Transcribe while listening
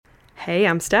Hey,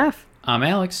 I'm Steph. I'm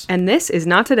Alex. And this is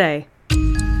Not Today.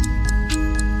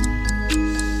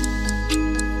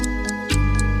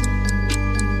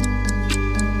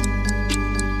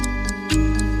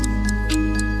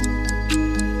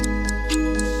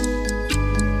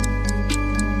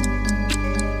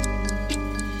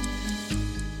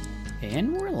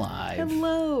 And we're live.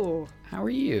 Hello. How are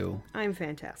you? I'm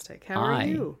fantastic. How are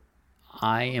you?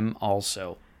 I am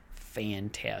also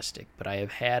fantastic, but I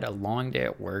have had a long day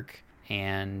at work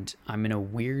and I'm in a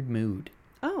weird mood.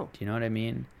 Oh. Do you know what I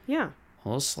mean? Yeah. A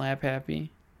little slap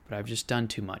happy, but I've just done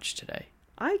too much today.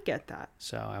 I get that.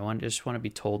 So I just want to be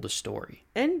told a story.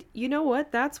 And you know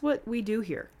what? That's what we do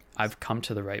here. I've come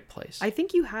to the right place. I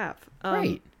think you have.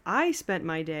 Right. I spent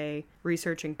my day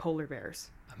researching polar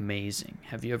bears. Amazing.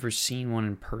 Have you ever seen one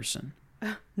in person?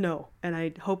 No, and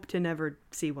I hope to never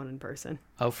see one in person.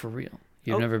 Oh, for real?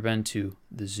 You've never been to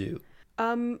the zoo?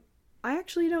 I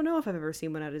actually don't know if I've ever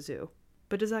seen one at a zoo,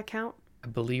 but does that count? I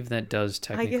believe that does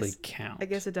technically count. I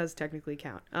guess it does technically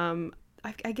count.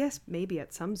 I guess maybe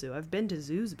at some zoo. I've been to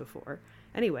zoos before.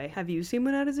 Anyway, have you seen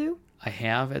one at a zoo? I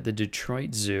have at the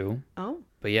Detroit Zoo. Oh.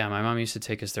 But yeah, my mom used to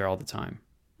take us there all the time.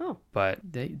 Oh. But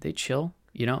they chill.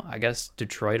 You know, I guess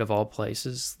Detroit of all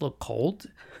places, a little cold,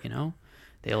 you know.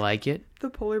 They like it. The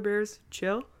polar bears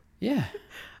chill? Yeah.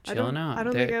 Chilling out. I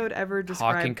don't think I would ever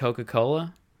describe... Hawking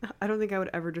Coca-Cola? I don't think I would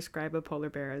ever describe a polar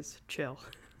bear as chill.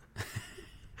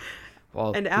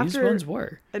 Well, these ones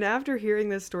were. And after hearing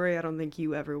this story, I don't think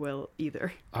you ever will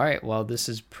either. All right, well, this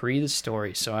is pre the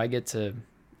story, so I get to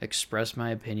express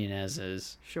my opinion as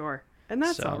is. Sure. And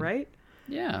that's all right.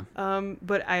 Yeah.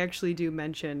 But I actually do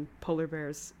mention polar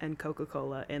bears and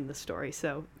Coca-Cola in the story,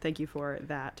 so thank you for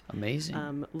that. Amazing.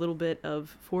 A little bit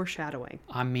of foreshadowing.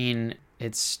 I mean,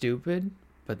 it's stupid,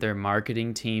 but their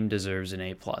marketing team deserves an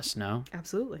A+, no?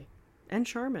 Absolutely. And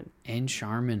Charmin. And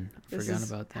Charmin. I forgot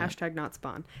about that. Hashtag not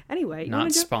spawn. Anyway.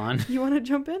 Not spawn. You want to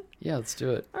jump in? Yeah, let's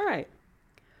do it. All right.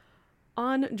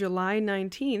 On July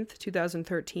 19th,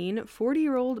 2013,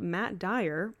 40-year-old Matt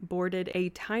Dyer boarded a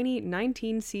tiny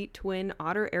 19-seat twin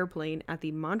Otter airplane at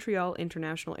the Montreal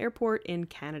International Airport in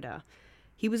Canada.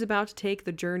 He was about to take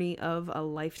the journey of a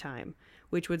lifetime,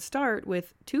 which would start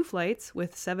with 2 flights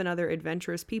with 7 other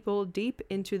adventurous people deep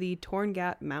into the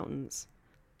Torngat Mountains.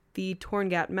 The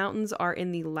Torngat Mountains are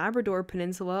in the Labrador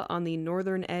Peninsula on the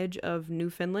northern edge of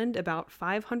Newfoundland, about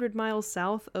 500 miles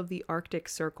south of the Arctic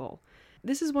Circle.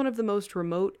 This is one of the most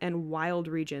remote and wild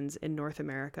regions in North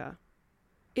America.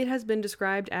 It has been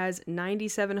described as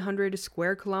 9,700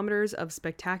 square kilometers of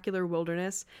spectacular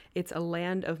wilderness. It's a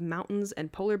land of mountains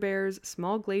and polar bears,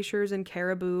 small glaciers and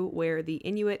caribou, where the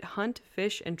Inuit hunt,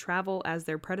 fish, and travel as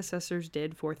their predecessors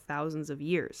did for thousands of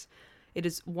years. It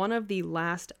is one of the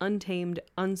last untamed,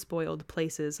 unspoiled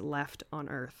places left on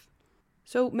Earth.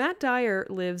 So Matt Dyer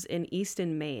lives in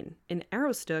Easton, Maine, in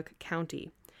Aroostook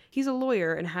County. He's a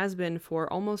lawyer and has been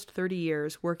for almost 30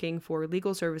 years, working for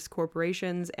legal service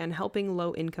corporations and helping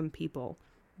low-income people.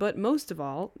 But most of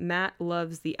all, Matt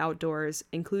loves the outdoors,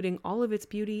 including all of its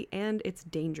beauty and its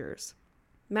dangers.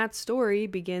 Matt's story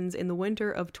begins in the winter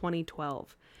of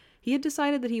 2012. He had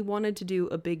decided that he wanted to do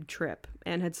a big trip,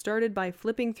 and had started by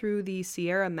flipping through the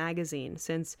Sierra magazine,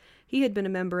 since he had been a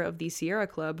member of the Sierra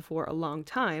Club for a long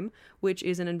time, which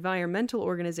is an environmental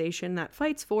organization that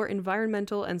fights for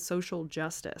environmental and social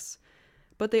justice.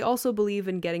 But they also believe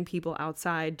in getting people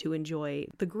outside to enjoy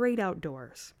the great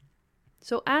outdoors.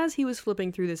 So as he was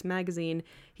flipping through this magazine,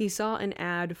 he saw an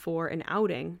ad for an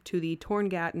outing to the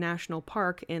Torngat National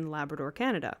Park in Labrador,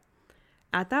 Canada.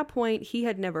 At that point, he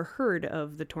had never heard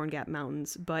of the Torngat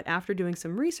Mountains, but after doing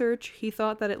some research, he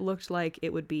thought that it looked like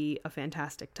it would be a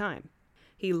fantastic time.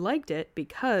 He liked it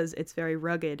because it's very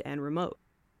rugged and remote.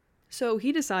 So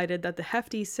he decided that the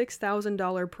hefty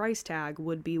 $6,000 price tag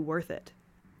would be worth it.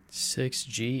 6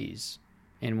 G's.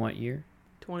 In what year?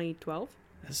 2012?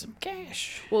 That's some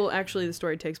cash. Well, actually, the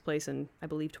story takes place in, I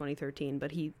believe, 2013,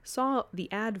 but he saw the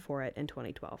ad for it in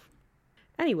 2012.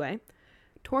 Anyway,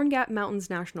 Torngat Mountains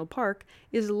National Park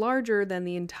is larger than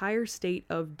the entire state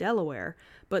of Delaware,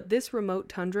 but this remote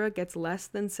tundra gets less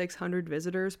than 600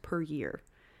 visitors per year.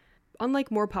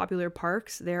 Unlike more popular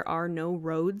parks, there are no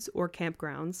roads or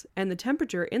campgrounds, and the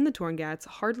temperature in the Torngats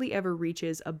hardly ever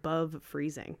reaches above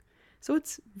freezing. So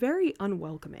it's very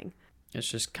unwelcoming. It's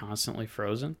just constantly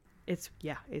frozen? It's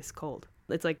cold.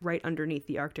 It's like right underneath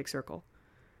the Arctic Circle.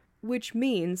 Which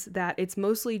means that it's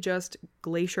mostly just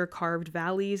glacier-carved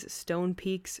valleys, stone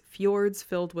peaks, fjords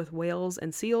filled with whales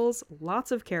and seals,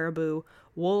 lots of caribou,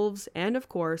 wolves, and of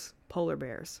course, polar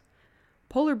bears.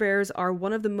 Polar bears are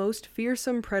one of the most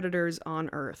fearsome predators on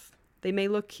Earth. They may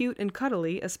look cute and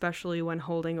cuddly, especially when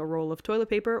holding a roll of toilet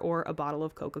paper or a bottle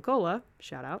of Coca-Cola,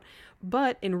 shout out,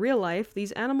 but in real life,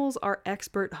 these animals are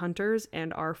expert hunters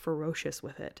and are ferocious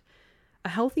with it. A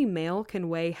healthy male can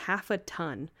weigh half a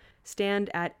ton,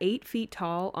 stand at 8 feet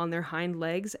tall on their hind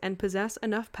legs, and possess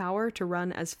enough power to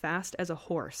run as fast as a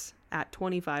horse at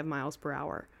 25 miles per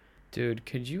hour. Dude,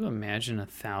 could you imagine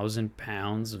 1,000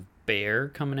 pounds of bear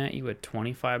coming at you at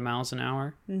 25 miles an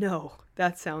hour? No,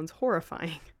 that sounds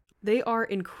horrifying. They are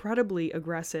incredibly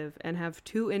aggressive and have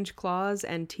 2-inch claws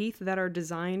and teeth that are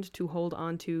designed to hold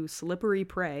onto slippery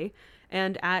prey.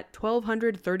 And at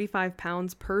 1,235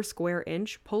 pounds per square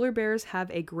inch, polar bears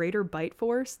have a greater bite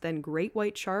force than great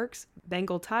white sharks,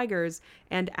 Bengal tigers,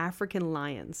 and African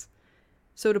lions.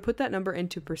 So to put that number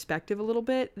into perspective a little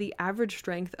bit, the average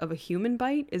strength of a human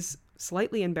bite is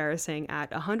slightly embarrassing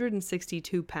at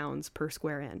 162 pounds per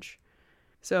square inch.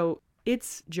 So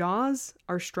its jaws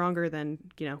are stronger than,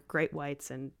 great whites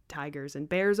and tigers and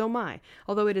bears, oh my.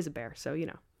 Although it is a bear, so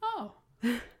Oh.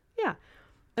 Yeah.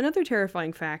 Another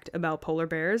terrifying fact about polar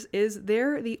bears is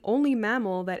they're the only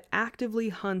mammal that actively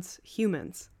hunts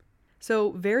humans.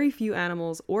 So very few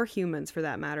animals, or humans for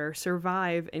that matter,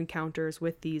 survive encounters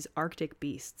with these Arctic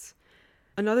beasts.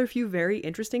 Another few very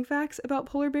interesting facts about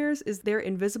polar bears is they're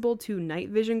invisible to night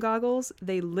vision goggles.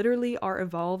 They literally are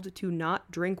evolved to not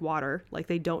drink water, like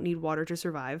they don't need water to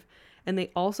survive, and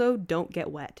they also don't get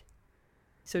wet.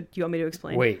 So do you want me to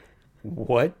explain? Wait,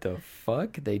 what the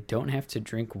fuck? They don't have to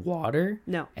drink water?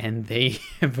 No. And they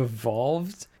have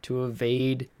evolved to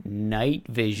evade night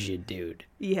vision, dude.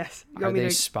 Yes. Are they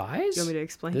spies? You want me to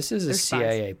explain? This is They're a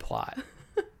CIA plot.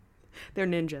 They're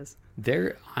ninjas.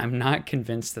 I'm not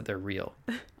convinced that they're real.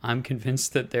 I'm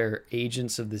convinced that they're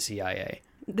agents of the CIA.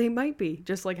 They might be,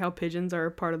 just like how pigeons are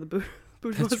part of the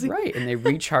bourgeoisie. That's right, and they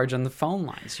recharge on the phone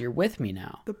lines. You're with me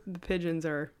now. The pigeons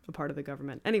are a part of the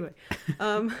government. Anyway,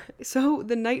 so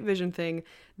the night vision thing,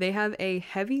 they have a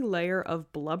heavy layer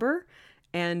of blubber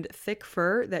and thick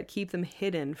fur that keep them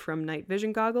hidden from night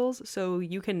vision goggles, so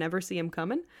you can never see them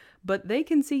coming, but they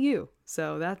can see you.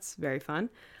 So that's very fun.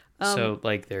 So,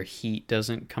 like, their heat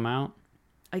doesn't come out?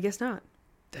 I guess not.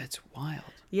 That's wild.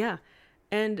 Yeah.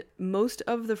 And most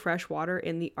of the fresh water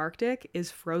in the Arctic is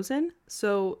frozen,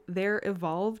 so they're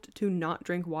evolved to not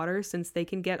drink water since they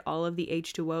can get all of the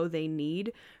H2O they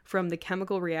need from the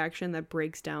chemical reaction that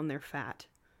breaks down their fat.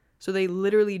 So they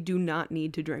literally do not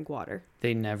need to drink water.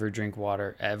 They never drink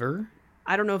water ever?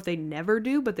 I don't know if they never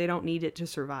do, but they don't need it to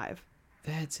survive.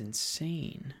 That's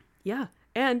insane. Yeah.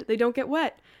 And they don't get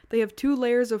wet. They have 2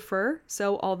 layers of fur,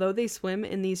 so although they swim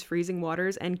in these freezing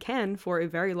waters and can for a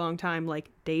very long time,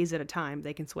 like days at a time,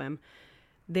 they can swim,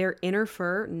 their inner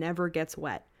fur never gets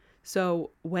wet.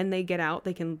 So when they get out,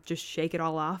 they can just shake it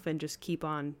all off and just keep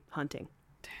on hunting.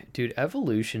 Dude,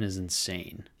 evolution is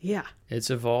insane. Yeah. It's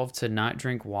evolved to not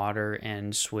drink water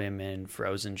and swim in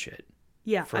frozen shit.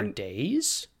 Yeah. For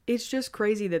days? It's just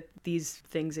crazy that these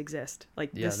things exist.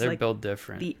 They're built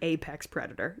different. The apex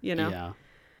predator, Yeah.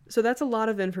 So that's a lot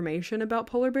of information about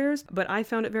polar bears, but I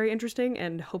found it very interesting,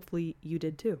 and hopefully you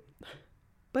did too.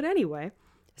 But anyway,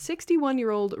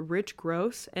 61-year-old Rich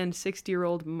Gross and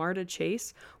 60-year-old Marta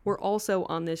Chase were also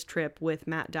on this trip with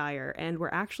Matt Dyer, and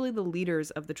were actually the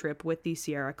leaders of the trip with the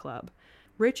Sierra Club.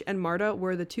 Rich and Marta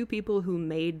were the 2 people who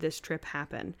made this trip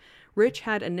happen. Rich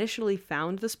had initially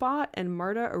found the spot, and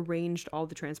Marta arranged all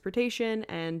the transportation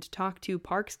and talked to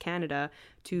Parks Canada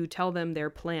to tell them their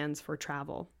plans for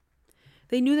travel.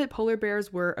 They knew that polar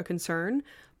bears were a concern,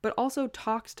 but also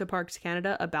talked to Parks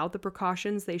Canada about the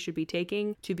precautions they should be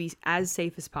taking to be as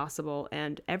safe as possible,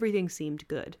 and everything seemed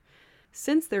good.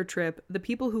 Since their trip, the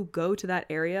people who go to that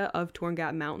area of Torn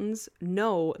Gap Mountains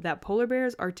know that polar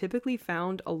bears are typically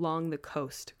found along the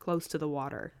coast, close to the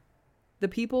water. The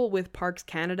people with Parks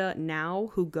Canada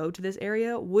now who go to this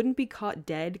area wouldn't be caught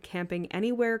dead camping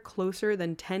anywhere closer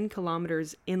than 10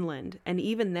 kilometers inland, and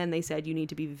even then they said you need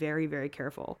to be very, very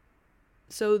careful.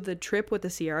 So the trip with the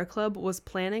Sierra Club was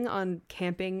planning on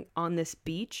camping on this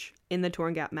beach in the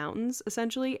Torn Gap Mountains,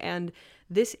 essentially, and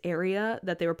this area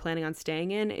that they were planning on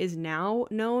staying in is now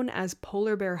known as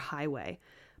Polar Bear Highway.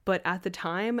 But at the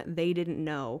time, they didn't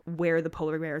know where the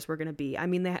polar bears were going to be. I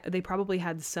mean, they probably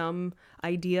had some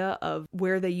idea of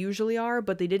where they usually are,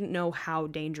 but they didn't know how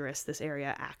dangerous this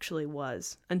area actually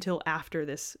was until after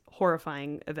this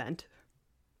horrifying event.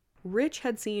 Rich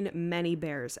had seen many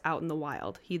bears out in the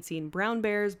wild. He'd seen brown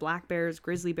bears, black bears,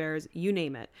 grizzly bears, you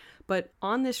name it. But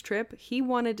on this trip, he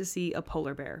wanted to see a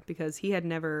polar bear because he had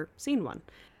never seen one.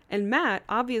 And Matt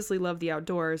obviously loved the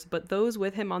outdoors, but those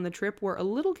with him on the trip were a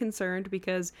little concerned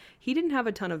because he didn't have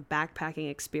a ton of backpacking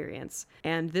experience.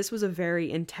 And this was a very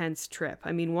intense trip.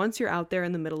 I mean, once you're out there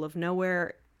in the middle of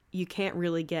nowhere, you can't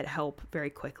really get help very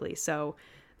quickly. So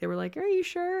they were like, "Are you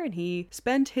sure?" And he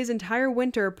spent his entire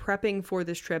winter prepping for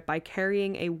this trip by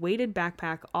carrying a weighted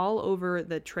backpack all over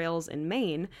the trails in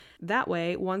Maine. That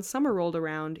way, once summer rolled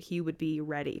around, he would be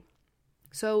ready.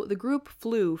 So the group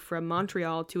flew from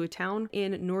Montreal to a town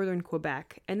in northern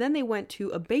Quebec, and then they went to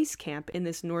a base camp in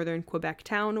this northern Quebec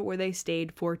town where they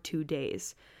stayed for 2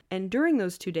 days. And during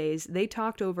those 2 days, they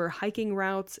talked over hiking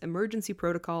routes, emergency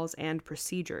protocols, and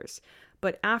procedures.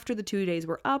 But after the 2 days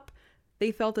were up,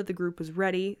 they felt that the group was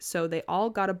ready, so they all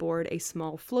got aboard a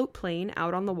small float plane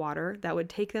out on the water that would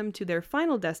take them to their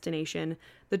final destination,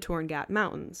 the Torngat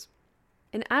Mountains.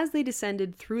 And as they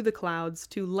descended through the clouds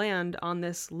to land on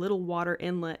this little water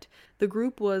inlet, the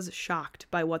group was shocked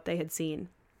by what they had seen.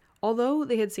 Although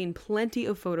they had seen plenty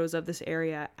of photos of this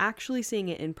area, actually seeing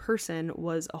it in person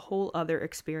was a whole other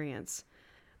experience.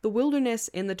 The wilderness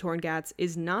in the Torngats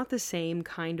is not the same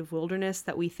kind of wilderness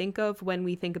that we think of when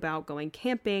we think about going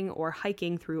camping or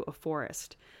hiking through a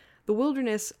forest. The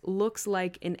wilderness looks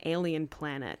like an alien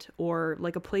planet, or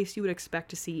like a place you would expect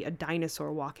to see a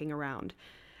dinosaur walking around.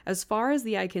 As far as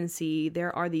the eye can see,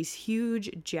 there are these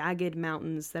huge, jagged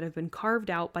mountains that have been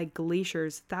carved out by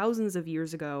glaciers thousands of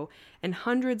years ago, and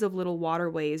hundreds of little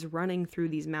waterways running through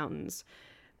these mountains.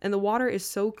 And the water is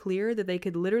so clear that they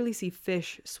could literally see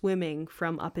fish swimming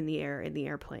from up in the air in the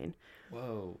airplane.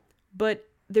 Whoa. But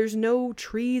there's no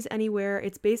trees anywhere.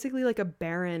 It's basically like a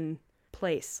barren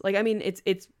place. Like, I mean,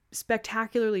 it's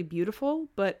spectacularly beautiful,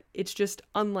 but it's just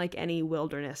unlike any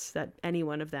wilderness that any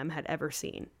one of them had ever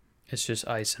seen. It's just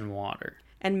ice and water.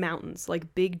 And mountains,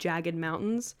 like big jagged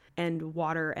mountains and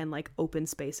water and like open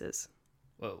spaces.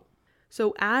 Whoa.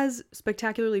 So as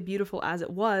spectacularly beautiful as it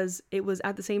was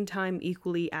at the same time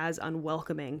equally as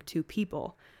unwelcoming to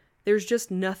people. There's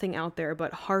just nothing out there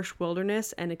but harsh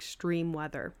wilderness and extreme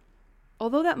weather.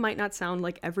 Although that might not sound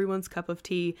like everyone's cup of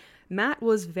tea, Matt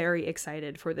was very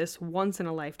excited for this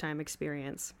once-in-a-lifetime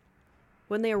experience.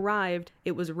 When they arrived,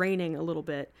 it was raining a little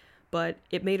bit, but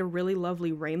it made a really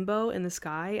lovely rainbow in the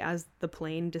sky as the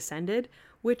plane descended,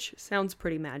 which sounds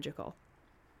pretty magical.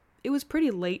 It was pretty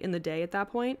late in the day at that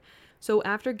point, so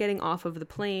after getting off of the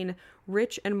plane,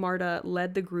 Rich and Marta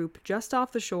led the group just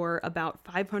off the shore about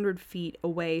 500 feet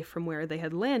away from where they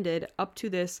had landed up to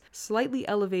this slightly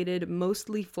elevated,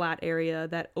 mostly flat area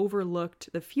that overlooked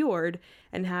the fjord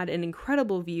and had an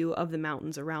incredible view of the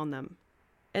mountains around them.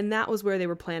 And that was where they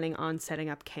were planning on setting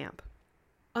up camp.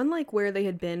 Unlike where they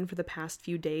had been for the past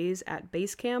few days at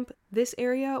base camp, this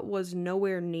area was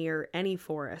nowhere near any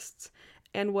forests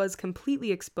and was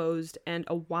completely exposed and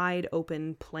a wide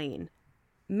open plain.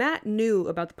 Matt knew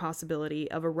about the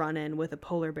possibility of a run-in with a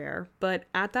polar bear, but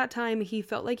at that time he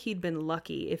felt like he'd been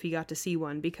lucky if he got to see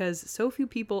one because so few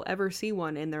people ever see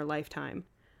one in their lifetime.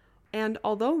 And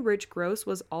although Rich Gross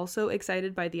was also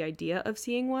excited by the idea of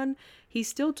seeing one, he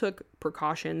still took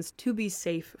precautions to be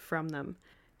safe from them.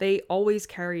 They always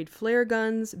carried flare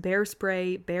guns, bear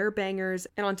spray, bear bangers,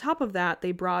 and on top of that,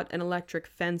 they brought an electric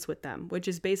fence with them, which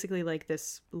is basically like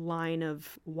this line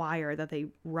of wire that they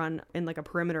run in like a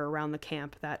perimeter around the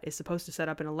camp that is supposed to set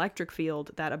up an electric field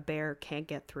that a bear can't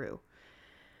get through.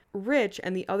 Rich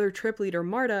and the other trip leader,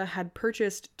 Marta, had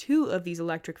purchased 2 of these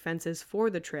electric fences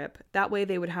for the trip. That way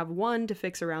they would have one to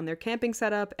fix around their camping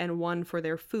setup and one for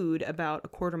their food about a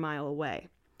quarter mile away.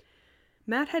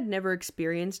 Matt had never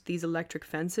experienced these electric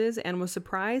fences and was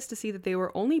surprised to see that they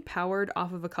were only powered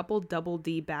off of a couple double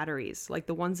D batteries, like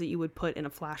the ones that you would put in a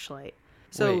flashlight.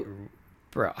 So, wait,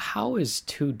 bro, how is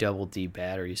 2 double D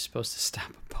batteries supposed to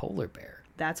stop a polar bear?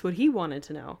 That's what he wanted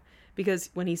to know. Because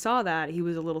when he saw that, he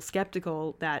was a little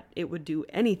skeptical that it would do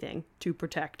anything to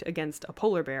protect against a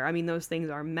polar bear. I mean, those things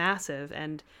are massive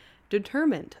and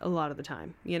determined a lot of the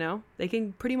time, you know? They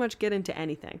can pretty much get into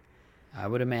anything. I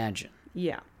would imagine.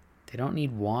 Yeah. They don't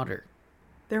need water.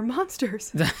 They're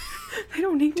monsters. They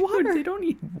don't need water. Dude, they don't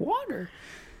need water.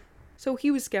 So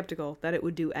he was skeptical that it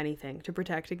would do anything to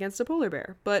protect against a polar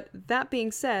bear. But that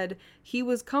being said, he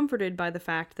was comforted by the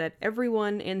fact that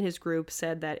everyone in his group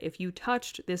said that if you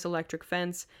touched this electric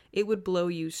fence, it would blow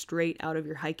you straight out of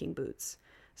your hiking boots.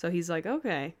 So he's like,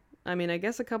 okay, I mean, I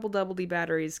guess a couple double D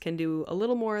batteries can do a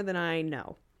little more than I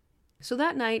know. So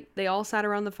that night, they all sat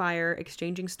around the fire,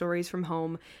 exchanging stories from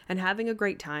home and having a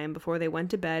great time before they went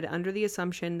to bed under the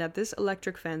assumption that this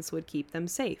electric fence would keep them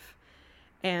safe.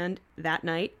 And that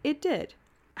night, it did.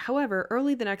 However,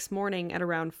 early the next morning at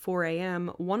around 4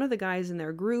 a.m., one of the guys in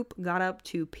their group got up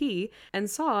to pee and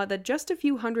saw that just a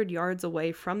few hundred yards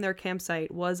away from their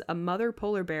campsite was a mother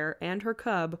polar bear and her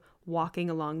cub walking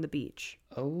along the beach.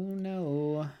 Oh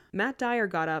no. Matt Dyer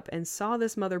got up and saw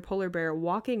this mother polar bear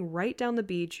walking right down the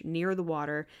beach near the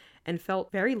water and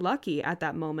felt very lucky at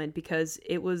that moment because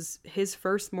it was his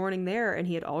first morning there and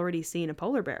he had already seen a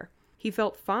polar bear. He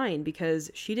felt fine because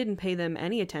she didn't pay them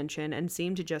any attention and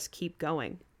seemed to just keep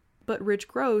going. But Rich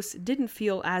Gross didn't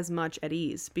feel as much at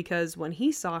ease because when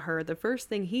he saw her, the first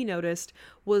thing he noticed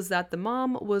was that the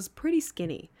mom was pretty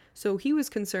skinny, so he was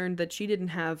concerned that she didn't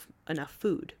have enough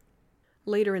food.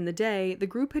 Later in the day, the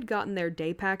group had gotten their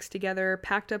day packs together,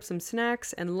 packed up some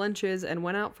snacks and lunches, and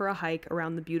went out for a hike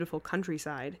around the beautiful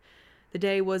countryside. The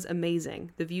day was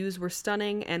amazing. The views were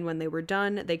stunning, and when they were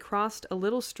done, they crossed a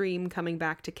little stream coming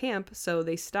back to camp, so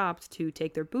they stopped to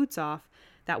take their boots off.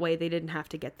 That way they didn't have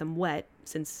to get them wet,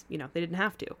 since, they didn't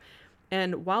have to.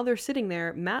 And while they're sitting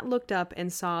there, Matt looked up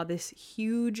and saw this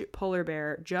huge polar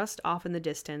bear just off in the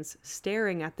distance,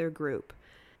 staring at their group.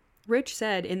 Rich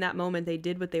said in that moment they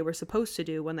did what they were supposed to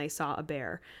do when they saw a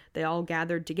bear. They all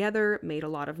gathered together, made a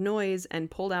lot of noise, and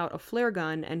pulled out a flare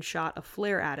gun and shot a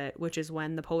flare at it, which is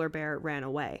when the polar bear ran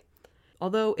away.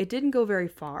 Although it didn't go very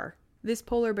far. This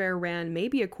polar bear ran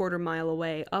maybe a quarter mile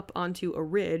away up onto a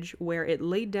ridge where it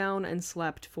laid down and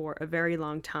slept for a very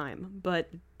long time, but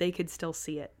they could still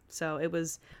see it. So it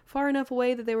was far enough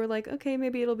away that they were like, okay,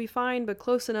 maybe it'll be fine, but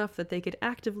close enough that they could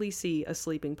actively see a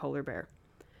sleeping polar bear.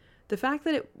 The fact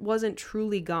that it wasn't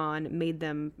truly gone made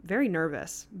them very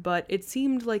nervous, but it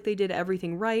seemed like they did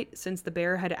everything right since the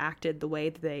bear had acted the way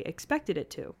that they expected it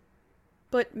to.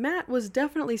 But Matt was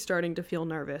definitely starting to feel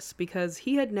nervous because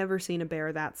he had never seen a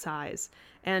bear that size,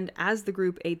 and as the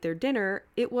group ate their dinner,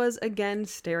 it was again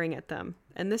staring at them,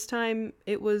 and this time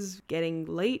it was getting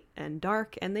late and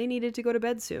dark and they needed to go to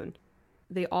bed soon.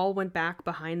 They all went back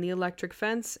behind the electric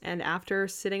fence, and after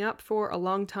sitting up for a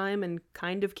long time and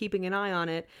kind of keeping an eye on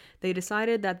it, they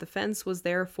decided that the fence was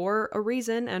there for a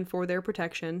reason and for their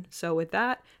protection, so with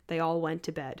that, they all went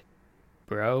to bed.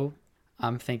 Bro,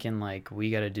 I'm thinking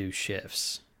we gotta do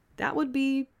shifts. That would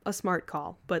be a smart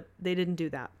call, but they didn't do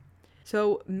that.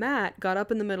 So Matt got up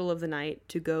in the middle of the night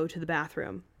to go to the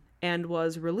bathroom, and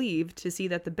was relieved to see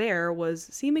that the bear was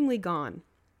seemingly gone.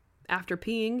 After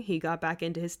peeing, he got back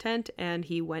into his tent and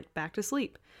he went back to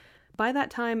sleep. By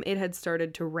that time, it had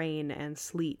started to rain and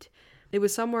sleet. It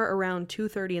was somewhere around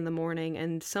 2:30 in the morning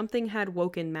and something had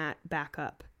woken Matt back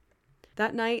up.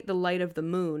 That night, the light of the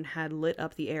moon had lit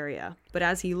up the area, but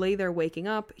as he lay there waking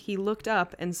up, he looked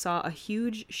up and saw a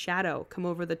huge shadow come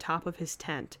over the top of his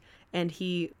tent, and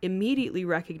he immediately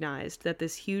recognized that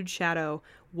this huge shadow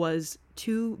was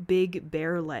two big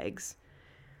bear legs.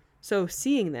 So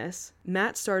seeing this,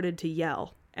 Matt started to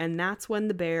yell, and that's when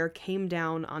the bear came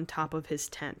down on top of his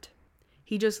tent.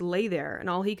 He just lay there, and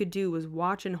all he could do was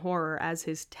watch in horror as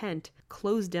his tent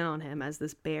closed in on him as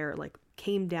this bear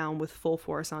came down with full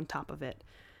force on top of it.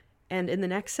 And in the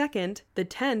next second, the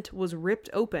tent was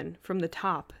ripped open from the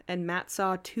top, and Matt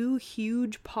saw two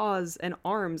huge paws and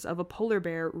arms of a polar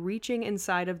bear reaching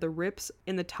inside of the rips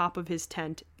in the top of his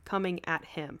tent, coming at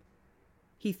him.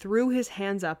 He threw his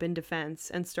hands up in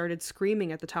defense and started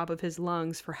screaming at the top of his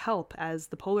lungs for help as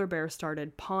the polar bear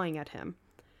started pawing at him.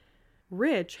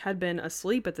 Rich had been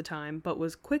asleep at the time, but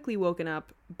was quickly woken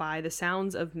up by the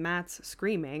sounds of Matt's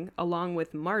screaming, along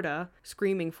with Marta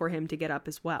screaming for him to get up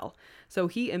as well. So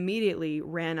he immediately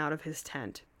ran out of his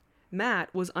tent.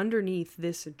 Matt was underneath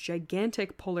this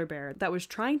gigantic polar bear that was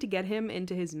trying to get him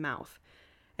into his mouth.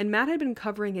 And Matt had been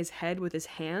covering his head with his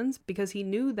hands because he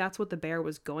knew that's what the bear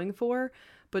was going for,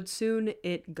 but soon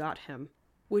it got him.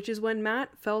 Which is when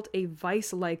Matt felt a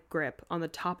vice-like grip on the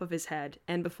top of his head,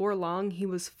 and before long he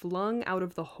was flung out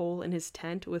of the hole in his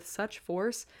tent with such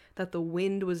force that the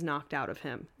wind was knocked out of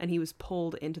him, and he was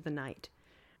pulled into the night.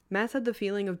 Matt said the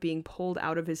feeling of being pulled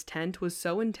out of his tent was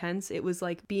so intense it was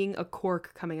like being a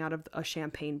cork coming out of a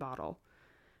champagne bottle.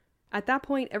 At that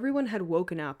point, everyone had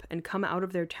woken up and come out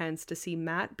of their tents to see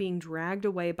Matt being dragged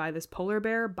away by this polar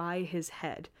bear by his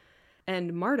head.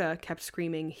 And Marta kept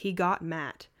screaming, "He got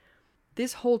Matt."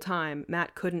 This whole time,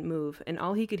 Matt couldn't move, and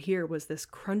all he could hear was this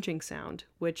crunching sound,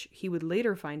 which he would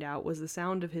later find out was the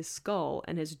sound of his skull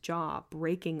and his jaw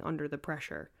breaking under the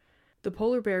pressure. The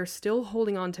polar bear, still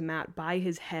holding on to Matt by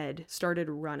his head, started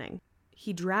running.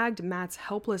 He dragged Matt's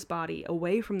helpless body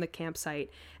away from the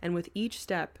campsite, and with each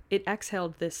step, it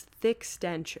exhaled this thick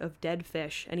stench of dead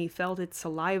fish, and he felt its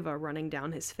saliva running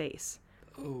down his face.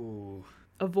 Ooh.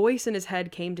 A voice in his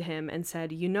head came to him and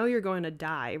said, "You know you're going to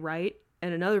die, right?"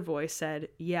 And another voice said,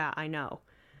 "Yeah, I know."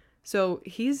 So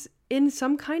he's in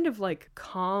some kind of like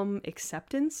calm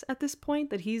acceptance at this point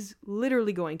that he's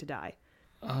literally going to die.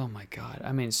 Oh my God.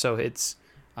 I mean, so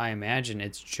I imagine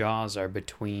its jaws are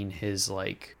between his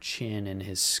like chin and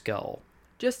his skull.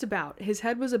 Just about. His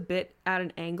head was a bit at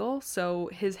an angle, so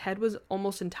his head was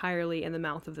almost entirely in the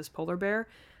mouth of this polar bear.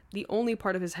 The only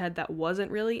part of his head that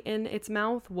wasn't really in its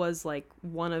mouth was like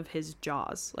one of his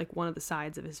jaws, like one of the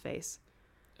sides of his face.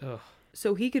 Ugh.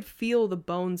 So he could feel the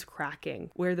bones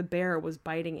cracking where the bear was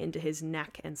biting into his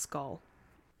neck and skull.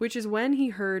 Which is when he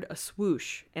heard a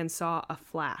swoosh and saw a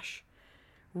flash.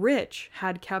 Rich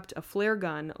had kept a flare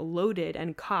gun loaded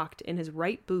and cocked in his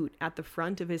right boot at the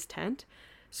front of his tent.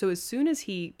 So as soon as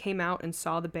he came out and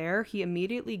saw the bear, he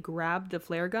immediately grabbed the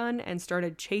flare gun and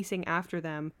started chasing after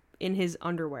them in his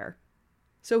underwear.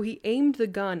 So he aimed the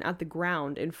gun at the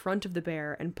ground in front of the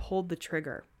bear and pulled the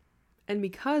trigger. And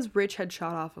because Rich had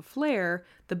shot off a flare,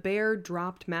 the bear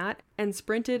dropped Matt and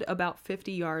sprinted about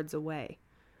 50 yards away.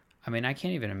 I mean, I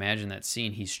can't even imagine that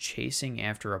scene. He's chasing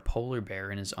after a polar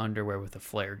bear in his underwear with a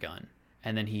flare gun.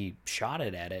 And then he shot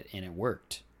it at it and it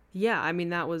worked. Yeah, I mean,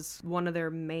 that was one of their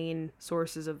main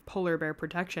sources of polar bear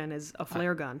protection is a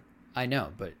flare gun. I know,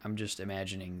 but I'm just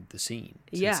imagining the scene.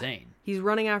 It's yeah, insane. He's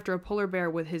running after a polar bear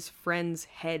with his friend's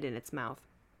head in its mouth.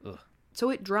 Ugh. So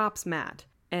it drops Matt.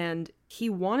 And he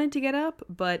wanted to get up,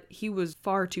 but he was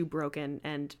far too broken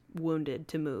and wounded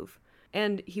to move.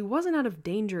 And he wasn't out of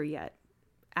danger yet.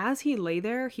 As he lay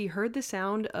there, he heard the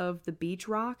sound of the beach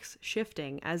rocks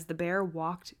shifting as the bear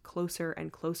walked closer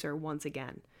and closer once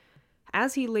again.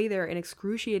 As he lay there in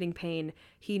excruciating pain,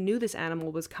 he knew this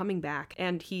animal was coming back,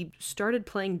 and he started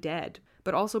playing dead,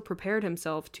 but also prepared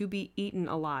himself to be eaten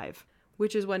alive.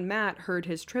 Which is when Matt heard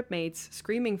his tripmates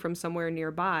screaming from somewhere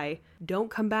nearby, "Don't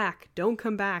come back, don't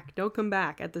come back, don't come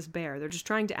back," at this bear. They're just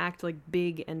trying to act like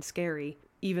big and scary,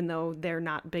 even though they're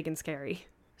not big and scary.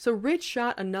 So Rich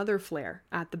shot another flare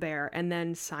at the bear, and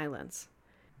then silence.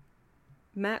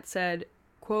 Matt said,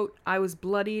 quote, "I was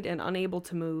bloodied and unable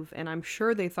to move, and I'm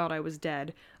sure they thought I was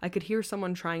dead. I could hear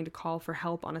someone trying to call for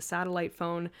help on a satellite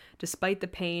phone. Despite the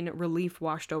pain, relief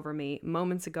washed over me.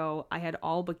 Moments ago, I had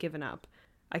all but given up.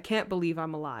 I can't believe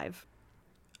I'm alive."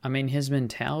 I mean, his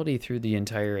mentality through the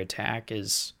entire attack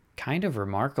is kind of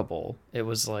remarkable. It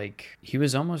was like he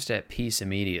was almost at peace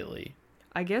immediately.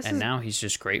 I guess and now he's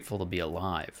just grateful to be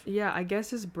alive. Yeah, I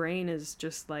guess his brain is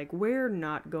just like, we're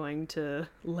not going to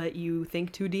let you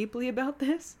think too deeply about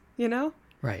this, you know?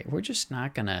 Right. We're just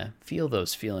not going to feel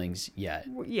those feelings yet.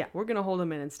 Yeah, we're going to hold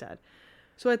him in instead.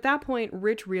 So at that point,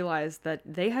 Rich realized that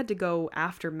they had to go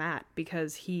after Matt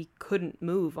because he couldn't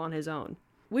move on his own.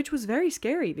 Which was very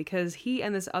scary because he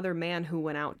and this other man who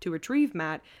went out to retrieve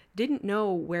Matt didn't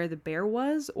know where the bear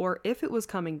was or if it was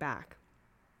coming back.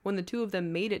 When the two of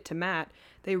them made it to Matt,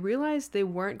 they realized they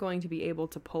weren't going to be able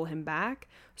to pull him back,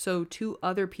 so two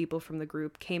other people from the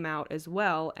group came out as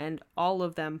well, and all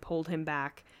of them pulled him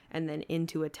back and then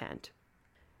into a tent.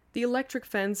 The electric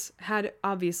fence had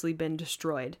obviously been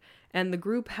destroyed, and the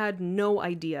group had no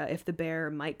idea if the bear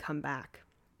might come back.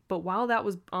 But while that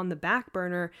was on the back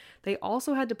burner, they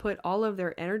also had to put all of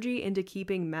their energy into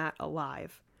keeping Matt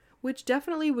alive. Which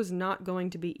definitely was not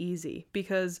going to be easy,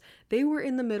 because they were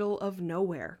in the middle of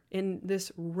nowhere, in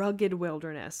this rugged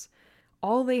wilderness.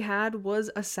 All they had was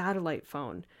a satellite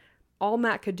phone. All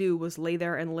Matt could do was lay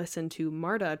there and listen to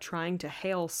Marta trying to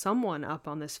hail someone up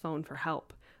on this phone for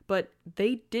help. But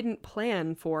they didn't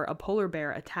plan for a polar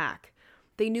bear attack.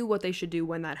 They knew what they should do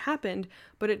when that happened,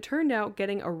 but it turned out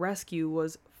getting a rescue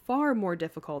was far more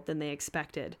difficult than they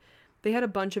expected. They had a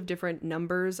bunch of different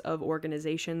numbers of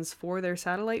organizations for their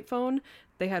satellite phone.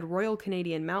 They had Royal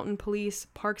Canadian Mountain Police,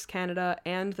 Parks Canada,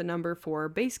 and the number for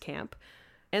base camp.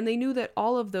 And they knew that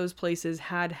all of those places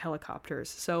had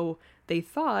helicopters, so they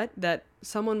thought that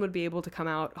someone would be able to come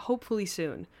out hopefully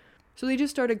soon. So they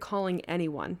just started calling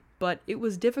anyone, but it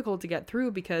was difficult to get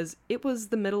through because it was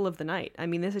the middle of the night. I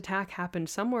mean, this attack happened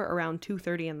somewhere around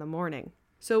 2:30 in the morning.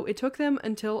 So it took them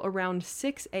until around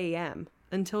 6 a.m.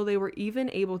 until they were even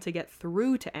able to get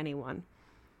through to anyone.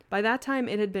 By that time,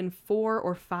 it had been 4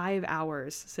 or 5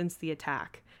 hours since the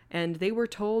attack, and they were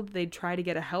told they'd try to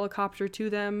get a helicopter to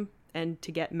them and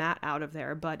to get Matt out of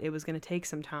there, but it was going to take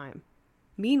some time.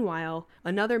 Meanwhile,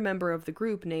 another member of the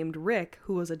group named Rick,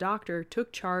 who was a doctor,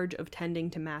 took charge of tending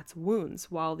to Matt's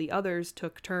wounds, while the others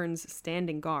took turns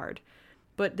standing guard.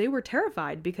 But they were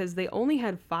terrified because they only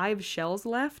had 5 shells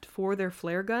left for their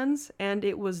flare guns, and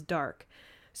it was dark.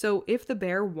 So if the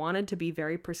bear wanted to be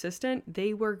very persistent,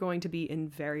 they were going to be in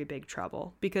very big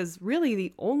trouble, because really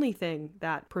the only thing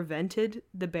that prevented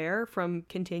the bear from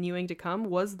continuing to come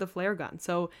was the flare gun.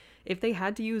 So if they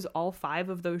had to use all 5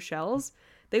 of those shells,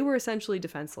 they were essentially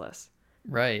defenseless.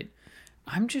 Right.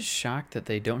 I'm just shocked that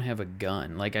they don't have a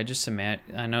gun. Like, I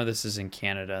know this is in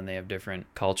Canada and they have different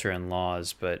culture and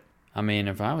laws, but I mean,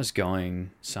 if I was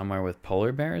going somewhere with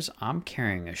polar bears, I'm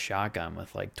carrying a shotgun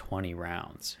with like 20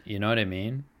 rounds. You know what I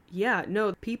mean? Yeah,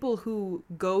 no, people who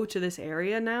go to this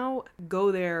area now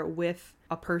go there with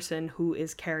a person who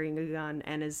is carrying a gun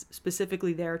and is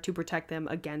specifically there to protect them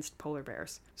against polar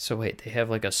bears. So wait, they have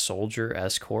like a soldier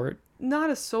escort? Not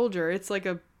a soldier, it's like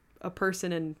a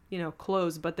person in,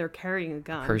 clothes, but they're carrying a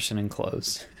gun. Person in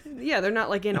clothes. Yeah, they're not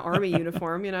like in army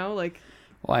uniform, like...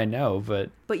 Well, I know, but...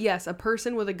 But yes, a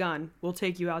person with a gun will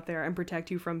take you out there and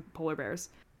protect you from polar bears.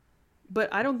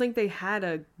 But I don't think they had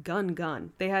a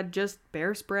gun. They had just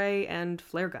bear spray and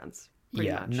flare guns,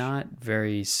 pretty much. Not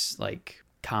very,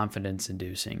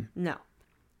 confidence-inducing. No.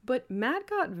 But Matt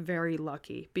got very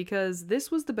lucky because this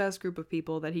was the best group of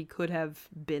people that he could have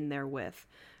been there with.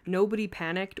 Nobody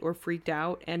panicked or freaked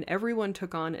out, and everyone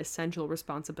took on essential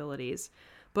responsibilities.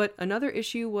 But another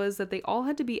issue was that they all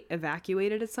had to be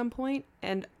evacuated at some point,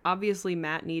 and obviously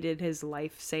Matt needed his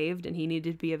life saved and he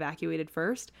needed to be evacuated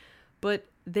first, but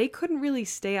they couldn't really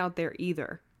stay out there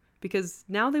either, because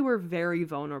now they were very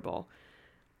vulnerable.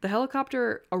 The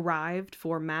helicopter arrived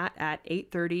for Matt at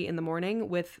 8:30 in the morning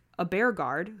with a bear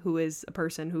guard, who is a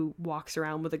person who walks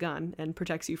around with a gun and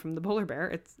protects you from the polar bear.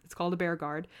 It's called a bear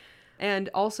guard.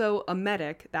 And also a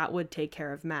medic that would take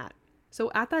care of Matt. So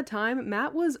at that time,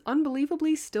 Matt was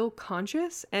unbelievably still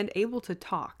conscious and able to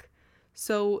talk.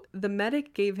 So the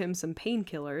medic gave him some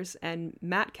painkillers, and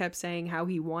Matt kept saying how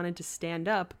he wanted to stand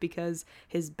up because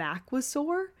his back was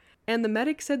sore. And the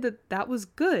medic said that was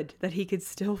good, that he could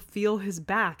still feel his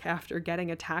back after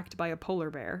getting attacked by a polar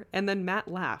bear. And then Matt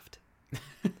laughed.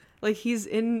 Like, he's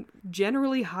in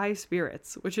generally high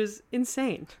spirits, which is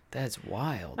insane. That's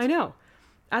wild. I know.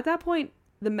 At that point,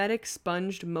 the medic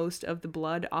sponged most of the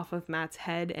blood off of Matt's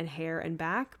head and hair and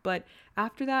back, but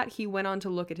after that, he went on to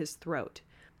look at his throat.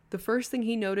 The first thing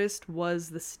he noticed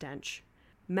was the stench.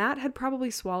 Matt had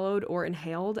probably swallowed or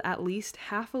inhaled at least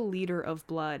half a liter of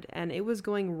blood, and it was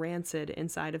going rancid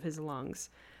inside of his lungs.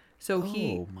 So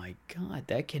Oh my God,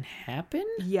 that can happen?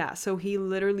 Yeah, so he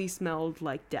literally smelled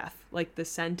like death. Like, the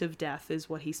scent of death is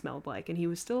what he smelled like, and he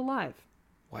was still alive.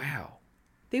 Wow.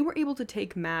 They were able to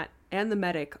take Matt and the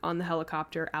medic on the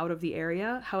helicopter out of the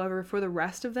area. However, for the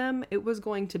rest of them, it was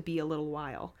going to be a little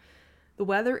while. The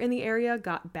weather in the area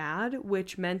got bad,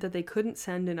 which meant that they couldn't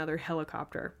send another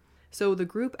helicopter. So the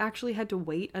group actually had to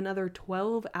wait another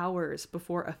 12 hours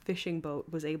before a fishing boat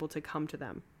was able to come to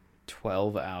them.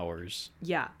 12 hours.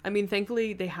 Yeah. I mean,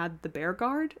 thankfully they had the bear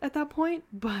guard at that point,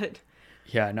 but...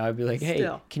 Yeah, no, I'd be like, hey,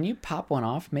 still. Can you pop one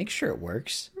off? Make sure it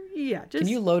works. Yeah, just... Can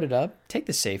you load it up? Take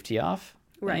the safety off.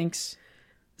 Right. Thanks.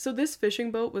 So this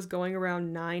fishing boat was going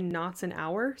around 9 knots an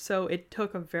hour, so it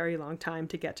took a very long time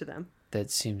to get to them. That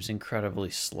seems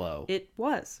incredibly slow. It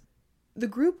was. The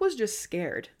group was just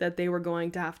scared that they were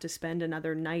going to have to spend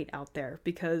another night out there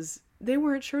because they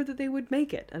weren't sure that they would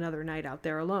make it another night out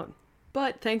there alone.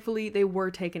 But thankfully, they were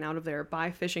taken out of there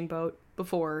by fishing boat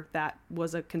before that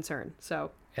was a concern.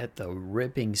 So at the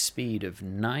ripping speed of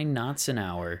 9 knots an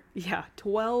hour. Yeah,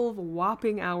 12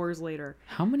 whopping hours later.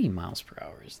 How many miles per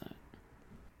hour is that?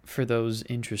 For those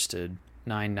interested,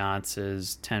 9 knots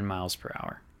is 10 miles per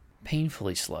hour.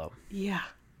 Painfully slow. Yeah.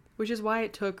 Which is why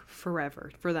it took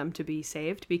forever for them to be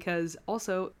saved, because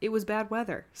also it was bad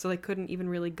weather, so they couldn't even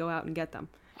really go out and get them.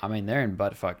 I mean, they're in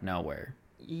buttfuck nowhere.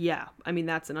 Yeah, I mean,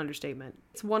 that's an understatement.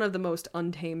 It's one of the most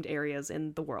untamed areas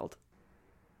in the world.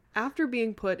 After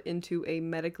being put into a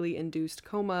medically induced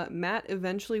coma, Matt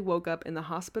eventually woke up in the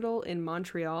hospital in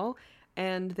Montreal,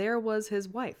 and there was his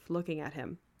wife looking at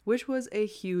him, which was a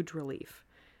huge relief.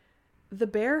 The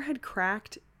bear had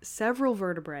cracked several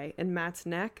vertebrae in Matt's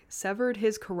neck, severed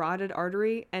his carotid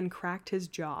artery, and cracked his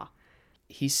jaw.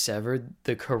 He severed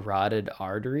the carotid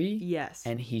artery? Yes.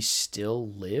 And he still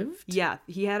lived? Yeah,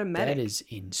 he had a medic. That is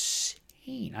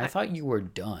insane. I thought you were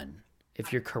done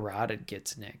if your carotid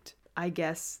gets nicked. I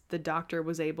guess the doctor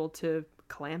was able to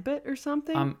clamp it or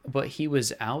something. But he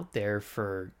was out there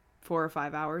for 4 or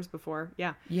 5 hours before.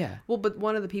 Yeah. Yeah. Well, but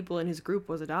one of the people in his group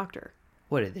was a doctor.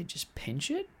 What, did they just pinch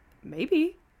it?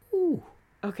 Maybe. Ooh.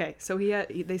 Okay, so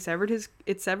it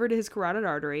severed his carotid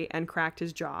artery and cracked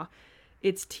his jaw.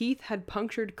 Its teeth had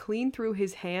punctured clean through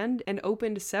his hand and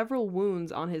opened several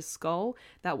wounds on his skull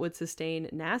that would sustain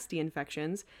nasty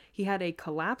infections. He had a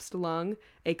collapsed lung,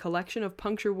 a collection of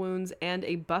puncture wounds, and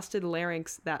a busted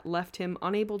larynx that left him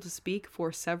unable to speak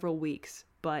for several weeks,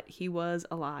 but he was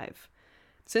alive.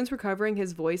 Since recovering,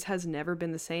 his voice has never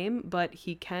been the same, but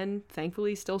he can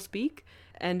thankfully still speak.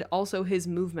 And also his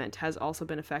movement has also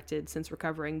been affected since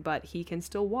recovering, but he can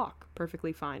still walk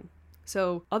perfectly fine.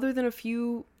 So other than a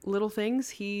few little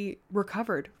things, he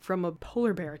recovered from a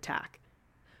polar bear attack.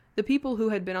 The people who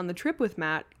had been on the trip with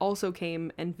Matt also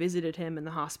came and visited him in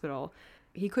the hospital.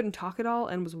 He couldn't talk at all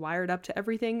and was wired up to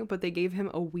everything, but they gave him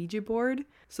a Ouija board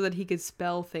so that he could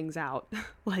spell things out,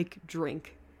 like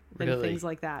drink and Really? things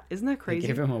like that. Isn't that They crazy?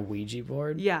 gave him a Ouija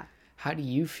board? Yeah. How do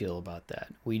you feel about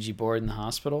that? Ouija board in the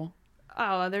hospital?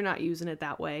 Oh, they're not using it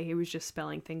that way. He was just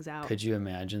spelling things out. Could you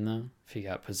imagine, though, if he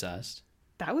got possessed?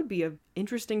 That would be an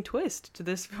interesting twist to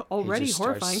this He already just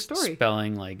horrifying starts story.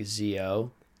 spelling like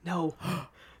Z-O. No,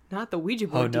 not the Ouija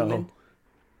board Oh, no. demon.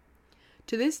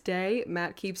 To this day,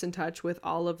 Matt keeps in touch with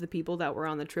all of the people that were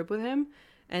on the trip with him,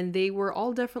 and they were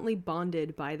all definitely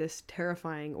bonded by this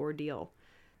terrifying ordeal.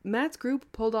 Matt's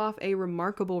group pulled off a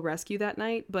remarkable rescue that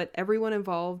night, but everyone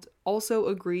involved also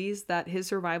agrees that his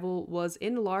survival was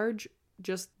in large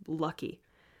just lucky.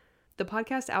 The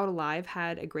podcast Out Alive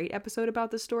had a great episode about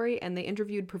this story, and they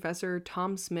interviewed Professor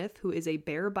Tom Smith, who is a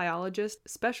bear biologist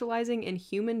specializing in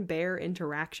human-bear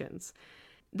interactions.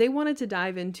 They wanted to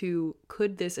dive into,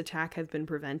 could this attack have been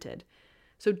prevented?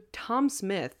 So Tom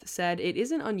Smith said it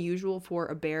isn't unusual for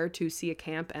a bear to see a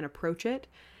camp and approach it,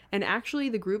 and actually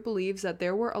the group believes that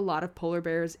there were a lot of polar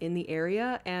bears in the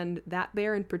area, and that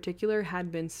bear in particular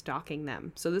had been stalking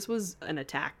them. So this was an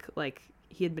attack, like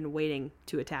he had been waiting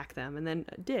to attack them, and then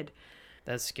did.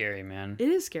 That's scary, man. It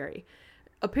is scary.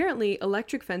 Apparently,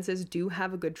 electric fences do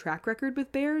have a good track record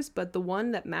with bears, but the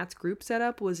one that Matt's group set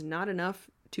up was not enough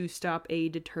to stop a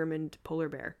determined polar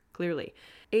bear, clearly.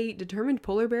 A determined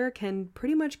polar bear can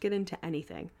pretty much get into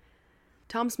anything.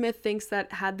 Tom Smith thinks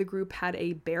that had the group had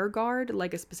a bear guard,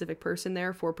 like a specific person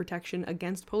there for protection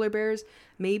against polar bears,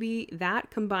 maybe that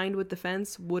combined with the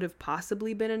fence would have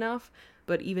possibly been enough,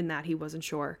 but even that he wasn't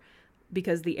sure,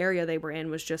 because the area they were in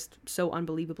was just so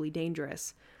unbelievably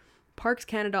dangerous. Parks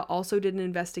Canada also did an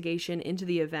investigation into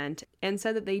the event and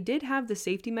said that they did have the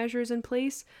safety measures in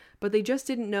place, but they just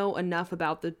didn't know enough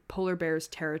about the polar bear's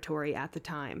territory at the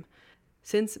time.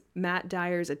 Since Matt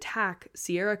Dyer's attack,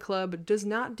 Sierra Club does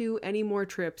not do any more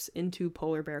trips into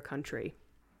polar bear country.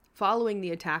 Following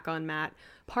the attack on Matt,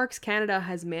 Parks Canada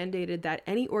has mandated that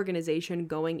any organization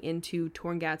going into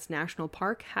Torngat's National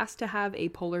Park has to have a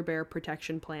polar bear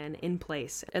protection plan in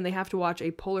place, and they have to watch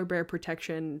a polar bear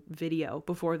protection video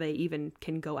before they even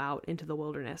can go out into the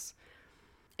wilderness.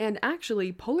 And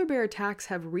actually, polar bear attacks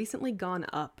have recently gone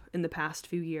up in the past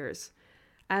few years.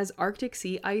 As Arctic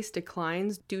sea ice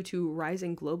declines due to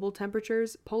rising global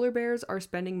temperatures, polar bears are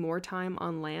spending more time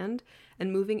on land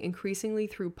and moving increasingly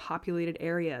through populated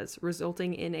areas,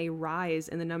 resulting in a rise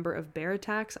in the number of bear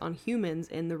attacks on humans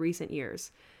in the recent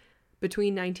years.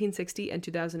 Between 1960 and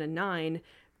 2009,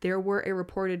 there were a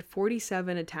reported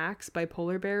 47 attacks by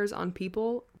polar bears on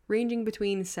people, ranging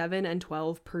between 7 and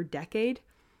 12 per decade.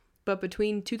 But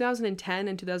between 2010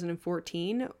 and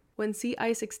 2014, when sea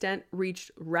ice extent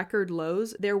reached record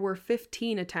lows, there were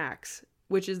 15 attacks,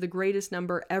 which is the greatest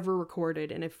number ever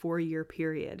recorded in a 4-year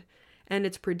period. And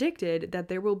it's predicted that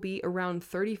there will be around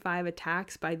 35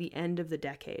 attacks by the end of the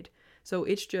decade. So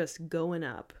it's just going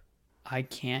up. I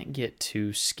can't get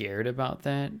too scared about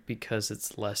that because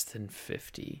it's less than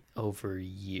 50 over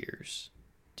years.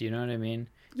 Do you know what I mean?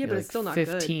 Yeah, but it's still not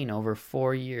 15 over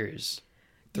 4 years.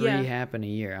 3 happen a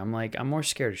year. I'm more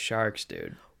scared of sharks,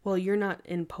 dude. Well, you're not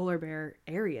in polar bear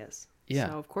areas. Yeah.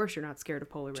 So, of course, you're not scared of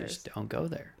polar bears. Just don't go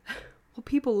there. Well,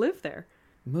 people live there.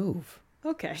 Move.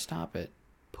 Okay. Stop it.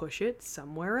 Push it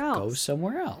somewhere else. Go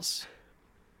somewhere else.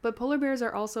 But polar bears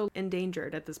are also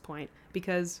endangered at this point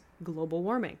because global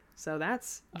warming. So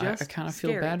that's just I kind of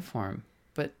scary. feel bad for them,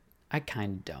 but I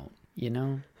kind of don't. You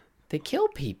know? They kill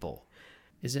people.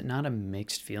 Is it not a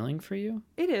mixed feeling for you?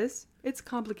 It is. It's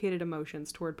complicated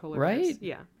emotions toward polar Right? bears.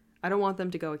 Yeah. I don't want them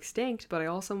to go extinct, but I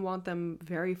also want them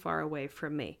very far away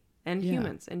from me and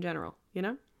humans in general, you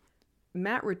know?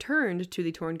 Matt returned to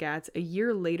the Torngats a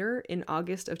year later in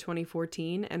August of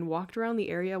 2014 and walked around the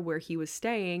area where he was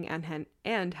staying and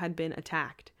had been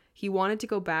attacked. He wanted to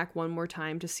go back one more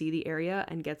time to see the area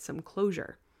and get some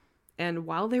closure. And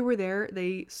while they were there,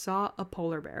 they saw a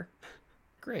polar bear.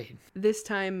 Great. This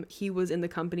time, he was in the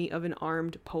company of an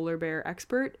armed polar bear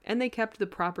expert, and they kept the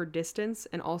proper distance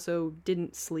and also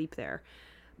didn't sleep there.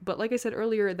 But like I said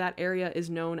earlier, that area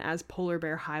is known as Polar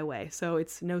Bear Highway, so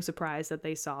it's no surprise that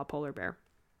they saw a polar bear.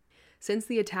 Since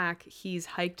the attack, he's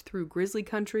hiked through grizzly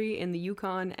country in the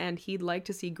Yukon, and he'd like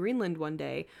to see Greenland one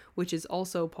day, which is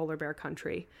also polar bear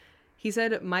country. He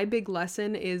said, "My big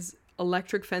lesson is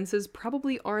electric fences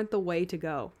probably aren't the way to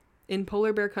go. In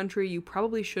polar bear country, you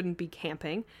probably shouldn't be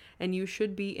camping, and you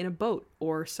should be in a boat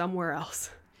or somewhere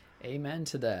else. Amen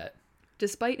to that.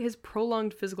 Despite his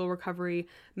prolonged physical recovery,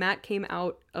 Matt came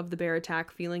out of the bear attack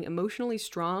feeling emotionally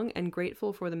strong and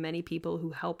grateful for the many people who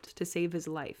helped to save his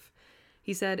life.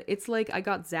 He said, "It's like I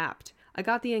got zapped. I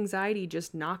got the anxiety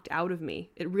just knocked out of me.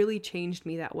 It really changed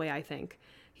me that way, I think."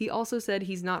 He also said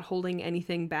he's not holding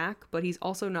anything back, but he's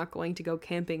also not going to go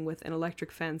camping with an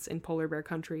electric fence in polar bear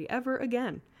country ever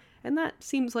again. And that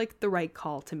seems like the right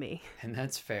call to me. And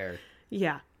that's fair.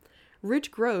 Yeah. Rich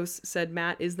Gross said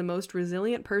Matt is the most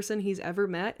resilient person he's ever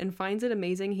met and finds it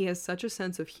amazing he has such a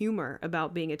sense of humor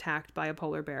about being attacked by a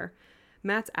polar bear.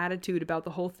 Matt's attitude about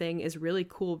the whole thing is really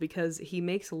cool because he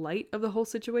makes light of the whole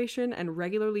situation and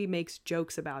regularly makes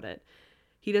jokes about it.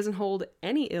 He doesn't hold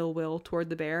any ill will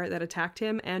toward the bear that attacked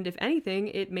him, and if anything,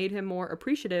 it made him more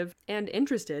appreciative and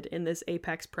interested in this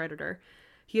apex predator.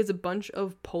 He has a bunch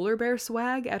of polar bear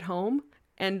swag at home,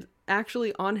 and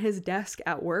actually on his desk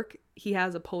at work, he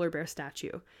has a polar bear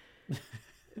statue.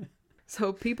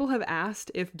 So people have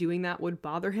asked if doing that would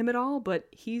bother him at all, but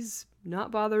he's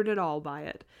not bothered at all by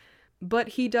it. But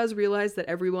he does realize that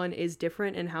everyone is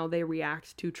different in how they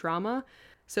react to trauma,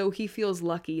 so he feels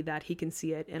lucky that he can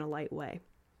see it in a light way.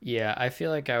 Yeah, I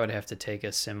feel like I would have to take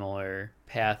a similar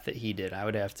path that he did. I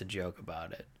would have to joke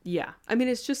about it. Yeah. I mean,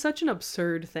 it's just such an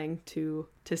absurd thing to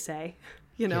say.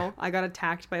 You know, yeah. I got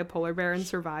attacked by a polar bear and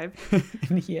survived.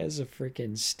 And he has a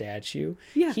freaking statue.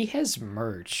 Yeah. He has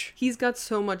merch. He's got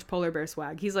so much polar bear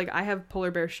swag. He's like, I have polar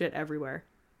bear shit everywhere.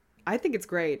 I think it's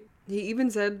great. He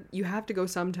even said, you have to go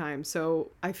sometime.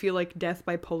 So I feel like death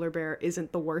by polar bear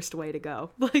isn't the worst way to go.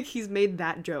 Like, he's made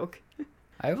that joke.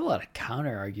 I have a lot of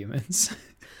counter arguments.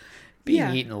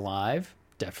 Being eaten alive,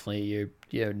 definitely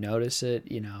you notice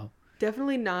it, you know.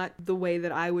 Definitely not the way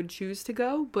that I would choose to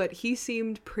go, but he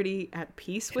seemed pretty at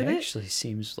peace with it. It actually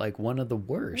seems like one of the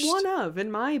worst. One of, in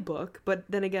my book. But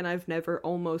then again, I've never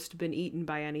almost been eaten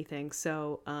by anything,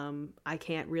 so I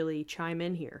can't really chime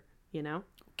in here, you know?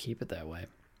 Keep it that way.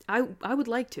 I would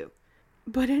like to.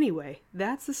 But anyway,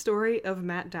 that's the story of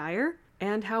Matt Dyer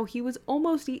and how he was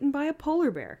almost eaten by a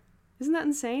polar bear. Isn't that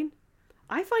insane?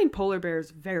 I find polar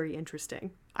bears very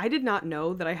interesting. I did not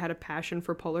know that I had a passion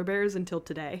for polar bears until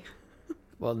today.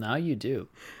 Well, now you do.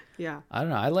 Yeah. I don't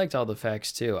know. I liked all the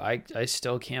facts too. I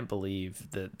still can't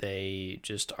believe that they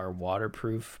just are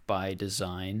waterproof by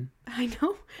design. I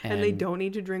know. And they don't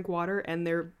need to drink water, and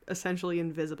they're essentially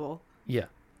invisible. Yeah.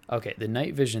 Okay, the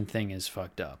night vision thing is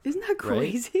fucked up. Isn't that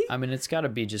crazy? Right? I mean, it's got to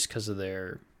be just because of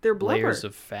their blubber. Layers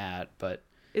of fat, but...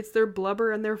 It's their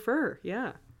blubber and their fur,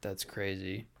 yeah. That's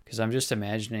crazy. Because I'm just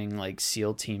imagining, like,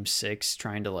 SEAL Team 6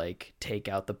 trying to, like, take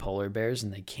out the polar bears,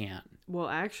 and they can't. Well,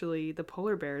 actually, the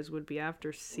polar bears would be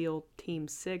after SEAL Team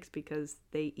 6 because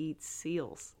they eat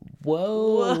seals.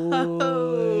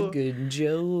 Whoa! Good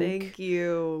joke. Thank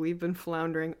you. We've been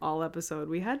floundering all episode.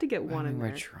 We had to get one in there.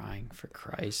 We're trying, for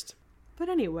Christ. But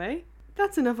anyway,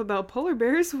 that's enough about polar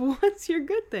bears. What's your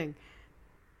good thing?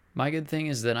 My good thing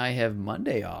is that I have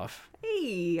Monday off.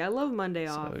 Hey, I love Monday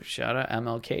off. So shout out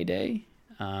MLK Day.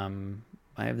 I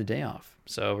have the day off.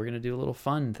 So we're going to do a little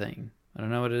fun thing. I don't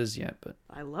know what it is yet, but...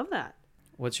 I love that.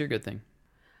 What's your good thing?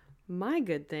 My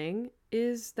good thing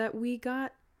is that we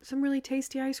got some really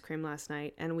tasty ice cream last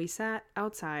night, and we sat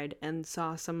outside and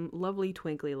saw some lovely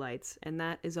twinkly lights, and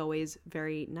that is always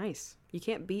very nice. You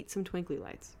can't beat some twinkly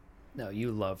lights. No,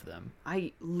 you love them.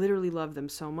 I literally love them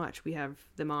so much. We have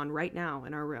them on right now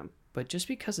in our room. But just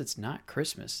because it's not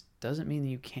Christmas doesn't mean that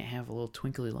you can't have a little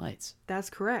twinkly lights. That's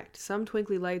correct. Some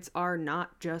twinkly lights are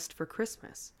not just for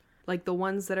Christmas. Like the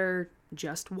ones that are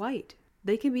just white.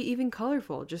 They can be even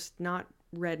colorful, just not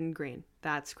red and green.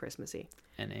 That's Christmassy.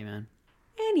 And amen.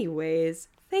 Anyways,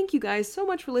 thank you guys so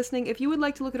much for listening. If you would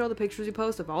like to look at all the pictures we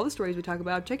post of all the stories we talk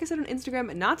about, check us out on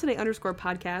Instagram at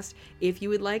NotToday_podcast. If you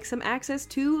would like some access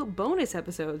to bonus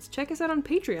episodes, check us out on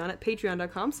Patreon at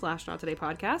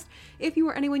patreon.com/NotTodayPodcast. If you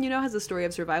or anyone you know has a story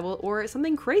of survival or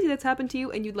something crazy that's happened to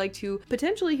you and you'd like to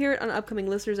potentially hear it on an upcoming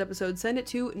listeners episode, send it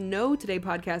to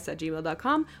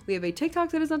notodaypodcast@gmail.com. We have a TikTok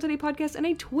that is Not Today Podcast and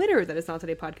a Twitter that is Not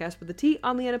Today Podcast, but the T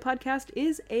on the end of podcast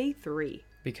is a 3.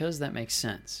 Because that makes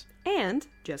sense. And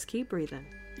just keep breathing.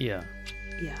 Yeah.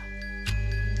 Yeah.